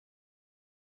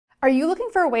Are you looking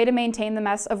for a way to maintain the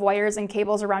mess of wires and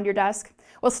cables around your desk?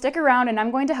 Well, stick around and I'm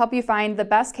going to help you find the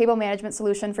best cable management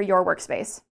solution for your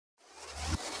workspace.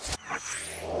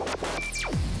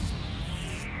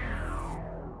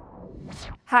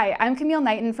 Hi, I'm Camille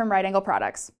Knighton from RightAngle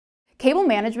Products. Cable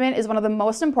management is one of the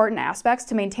most important aspects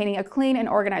to maintaining a clean and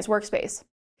organized workspace.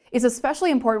 It's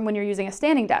especially important when you're using a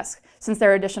standing desk, since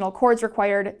there are additional cords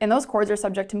required, and those cords are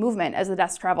subject to movement as the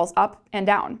desk travels up and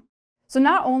down. So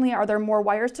not only are there more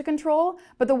wires to control,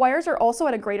 but the wires are also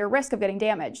at a greater risk of getting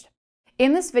damaged.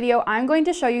 In this video, I'm going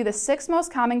to show you the 6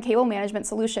 most common cable management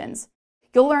solutions.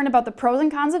 You'll learn about the pros and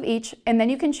cons of each, and then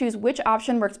you can choose which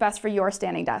option works best for your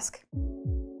standing desk.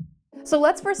 So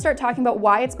let's first start talking about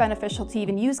why it's beneficial to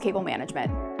even use cable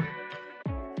management.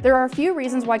 There are a few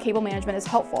reasons why cable management is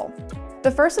helpful.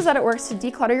 The first is that it works to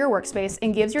declutter your workspace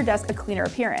and gives your desk a cleaner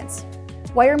appearance.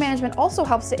 Wire management also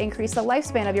helps to increase the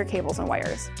lifespan of your cables and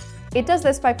wires. It does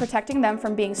this by protecting them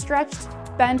from being stretched,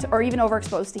 bent, or even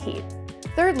overexposed to heat.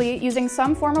 Thirdly, using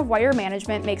some form of wire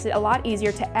management makes it a lot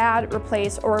easier to add,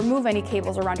 replace, or remove any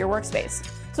cables around your workspace.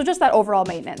 So just that overall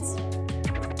maintenance.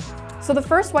 So the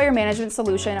first wire management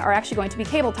solution are actually going to be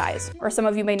cable ties, or some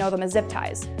of you may know them as zip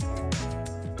ties.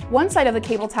 One side of the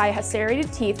cable tie has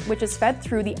serrated teeth, which is fed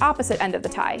through the opposite end of the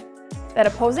tie. That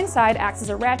opposing side acts as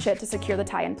a ratchet to secure the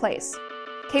tie in place.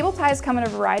 Cable ties come in a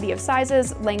variety of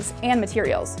sizes, lengths, and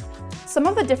materials. Some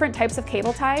of the different types of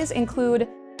cable ties include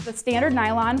the standard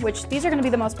nylon, which these are going to be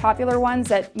the most popular ones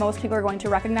that most people are going to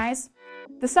recognize.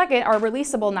 The second are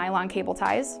releasable nylon cable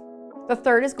ties. The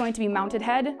third is going to be mounted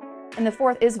head, and the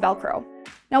fourth is Velcro.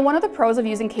 Now, one of the pros of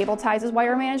using cable ties as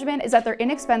wire management is that they're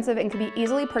inexpensive and can be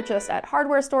easily purchased at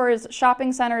hardware stores,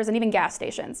 shopping centers, and even gas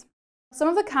stations. Some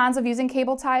of the cons of using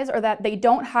cable ties are that they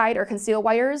don't hide or conceal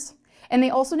wires, and they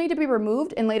also need to be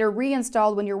removed and later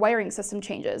reinstalled when your wiring system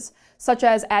changes, such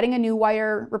as adding a new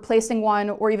wire, replacing one,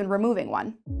 or even removing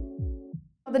one.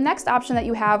 The next option that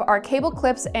you have are cable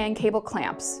clips and cable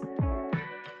clamps.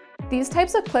 These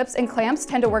types of clips and clamps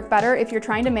tend to work better if you're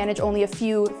trying to manage only a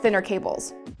few thinner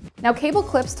cables. Now, cable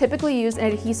clips typically use an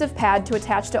adhesive pad to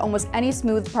attach to almost any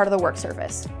smooth part of the work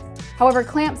surface. However,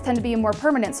 clamps tend to be a more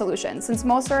permanent solution, since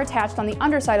most are attached on the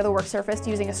underside of the work surface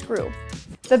using a screw.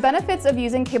 The benefits of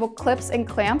using cable clips and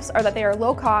clamps are that they are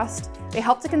low cost, they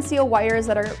help to conceal wires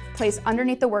that are placed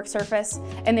underneath the work surface,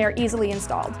 and they are easily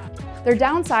installed. Their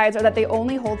downsides are that they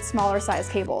only hold smaller size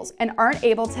cables and aren't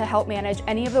able to help manage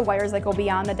any of the wires that go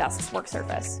beyond the desk's work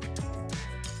surface.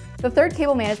 The third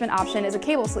cable management option is a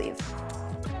cable sleeve.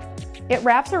 It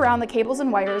wraps around the cables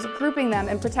and wires, grouping them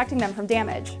and protecting them from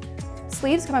damage.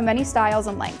 Sleeves come in many styles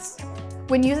and lengths.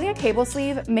 When using a cable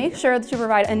sleeve, make sure to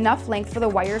provide enough length for the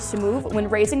wires to move when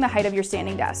raising the height of your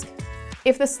standing desk.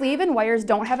 If the sleeve and wires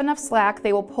don't have enough slack,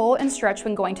 they will pull and stretch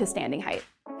when going to standing height.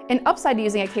 An upside to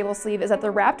using a cable sleeve is that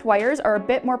the wrapped wires are a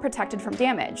bit more protected from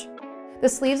damage. The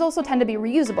sleeves also tend to be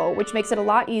reusable, which makes it a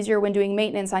lot easier when doing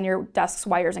maintenance on your desk's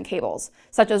wires and cables,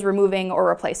 such as removing or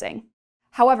replacing.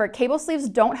 However, cable sleeves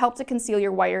don't help to conceal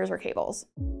your wires or cables.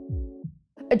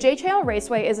 A J-channel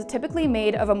Raceway is typically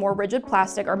made of a more rigid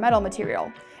plastic or metal material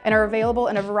and are available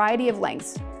in a variety of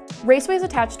lengths. Raceways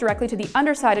attach directly to the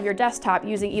underside of your desktop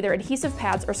using either adhesive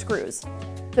pads or screws.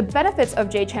 The benefits of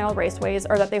J-channel Raceways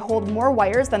are that they hold more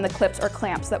wires than the clips or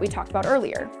clamps that we talked about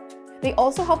earlier. They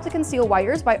also help to conceal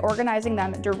wires by organizing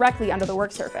them directly under the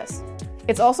work surface.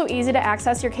 It's also easy to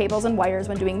access your cables and wires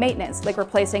when doing maintenance, like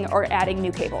replacing or adding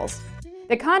new cables.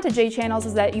 The con to J-channels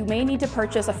is that you may need to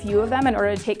purchase a few of them in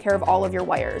order to take care of all of your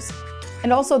wires.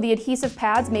 And also, the adhesive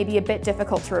pads may be a bit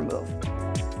difficult to remove.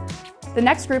 The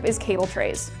next group is cable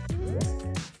trays.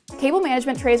 Cable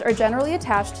management trays are generally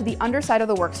attached to the underside of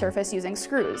the work surface using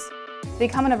screws. They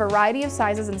come in a variety of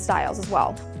sizes and styles as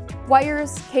well.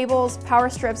 Wires, cables, power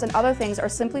strips, and other things are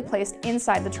simply placed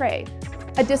inside the tray.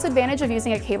 A disadvantage of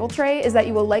using a cable tray is that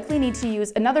you will likely need to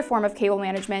use another form of cable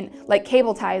management, like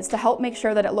cable ties, to help make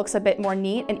sure that it looks a bit more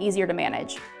neat and easier to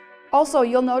manage. Also,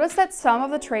 you'll notice that some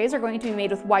of the trays are going to be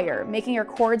made with wire, making your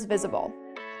cords visible.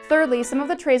 Thirdly, some of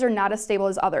the trays are not as stable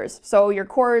as others, so your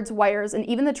cords, wires, and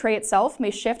even the tray itself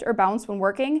may shift or bounce when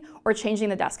working or changing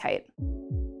the desk height.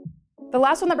 The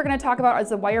last one that we're going to talk about is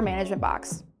the wire management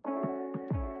box.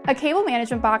 A cable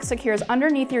management box secures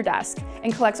underneath your desk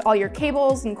and collects all your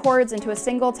cables and cords into a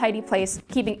single tidy place,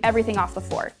 keeping everything off the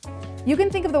floor. You can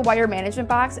think of the wire management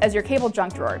box as your cable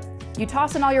junk drawer. You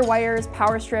toss in all your wires,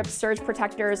 power strips, surge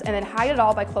protectors, and then hide it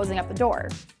all by closing up the door.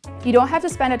 You don't have to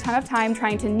spend a ton of time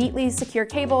trying to neatly secure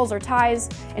cables or ties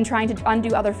and trying to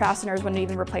undo other fasteners when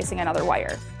even replacing another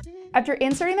wire. After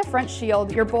inserting the front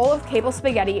shield, your bowl of cable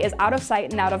spaghetti is out of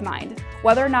sight and out of mind,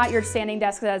 whether or not your standing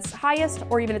desk is at its highest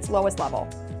or even its lowest level.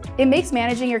 It makes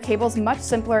managing your cables much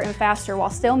simpler and faster while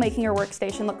still making your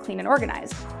workstation look clean and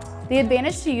organized. The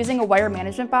advantage to using a wire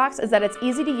management box is that it's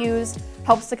easy to use,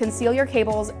 helps to conceal your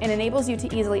cables, and enables you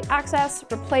to easily access,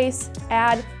 replace,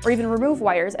 add, or even remove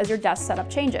wires as your desk setup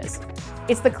changes.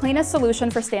 It's the cleanest solution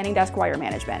for standing desk wire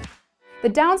management. The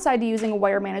downside to using a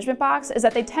wire management box is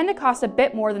that they tend to cost a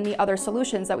bit more than the other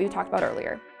solutions that we talked about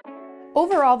earlier.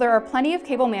 Overall, there are plenty of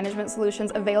cable management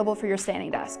solutions available for your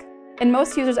standing desk, and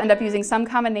most users end up using some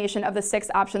combination of the 6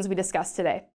 options we discussed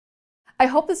today. I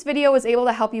hope this video was able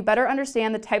to help you better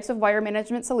understand the types of wire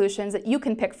management solutions that you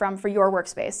can pick from for your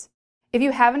workspace. If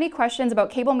you have any questions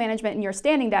about cable management in your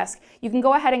standing desk, you can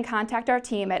go ahead and contact our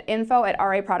team at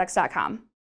info@raproducts.com.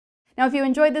 Now, if you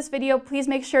enjoyed this video, please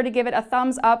make sure to give it a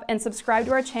thumbs up and subscribe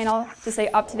to our channel to stay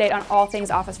up to date on all things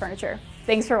office furniture.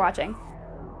 Thanks for watching.